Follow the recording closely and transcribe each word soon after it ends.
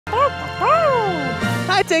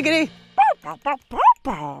Tickety.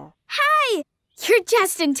 Hi! You're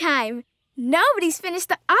just in time. Nobody's finished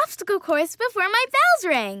the obstacle course before my bells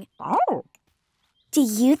ring. Oh. Do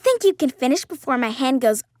you think you can finish before my hand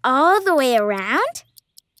goes all the way around?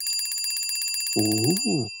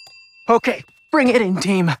 Ooh. Okay, bring it in,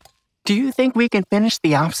 team. Do you think we can finish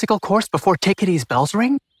the obstacle course before Tickety's bells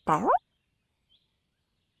ring?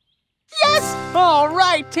 Yes! All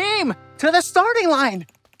right, team! To the starting line!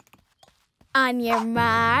 On your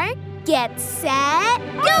mark, get set,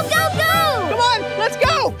 go, go, go! Come on, let's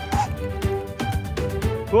go!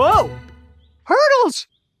 Whoa! Hurdles!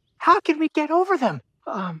 How can we get over them?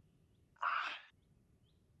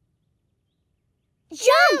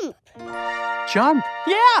 Jump! Jump!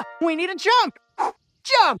 Yeah! We need a jump!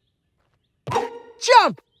 Jump!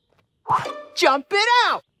 Jump! Jump it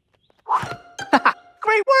out!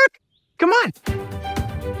 Great work! Come on!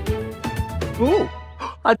 Ooh,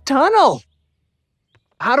 a tunnel!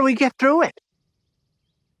 How do we get through it?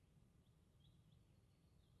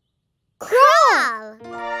 Crawl!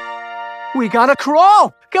 We gotta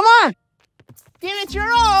crawl! Come on! Give it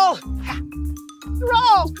your all!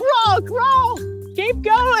 Crawl, crawl, crawl! Keep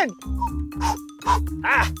going!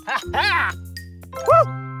 Ah, ha, ha! Woo!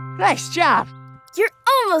 Nice job! You're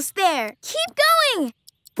almost there. Keep going!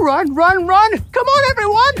 Run, run, run! Come on,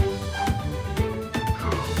 everyone!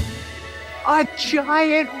 A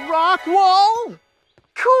giant rock wall!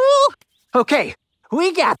 Cool! Okay,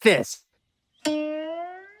 we got this.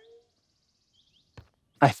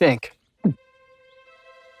 I think.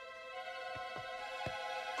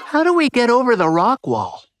 How do we get over the rock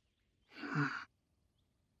wall?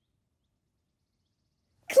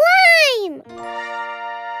 Climb!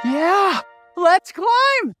 Yeah, let's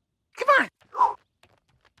climb! Come on!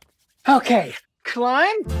 Okay,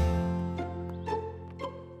 climb.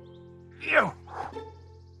 Ew.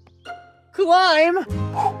 Climb.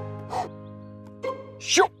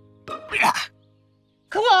 Shoo. Yeah.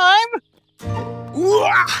 Climb.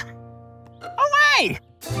 Away!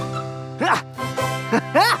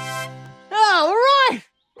 All right!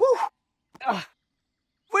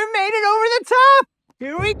 We made it over the top!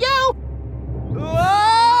 Here we go! Whoa!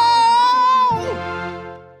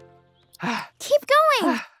 Keep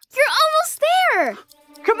going! You're almost there!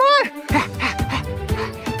 Come on!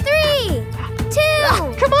 3,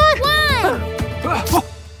 2, Come on! 1!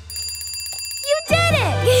 You did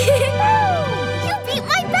it! You beat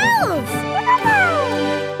my bells!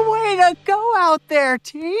 Way to go out there,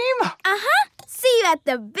 team! Uh-huh. See you at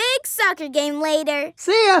the big soccer game later.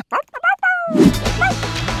 See ya!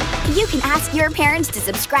 You can ask your parents to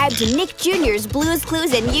subscribe to Nick Jr.'s Blues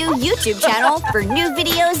Clues and You YouTube channel for new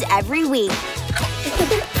videos every week.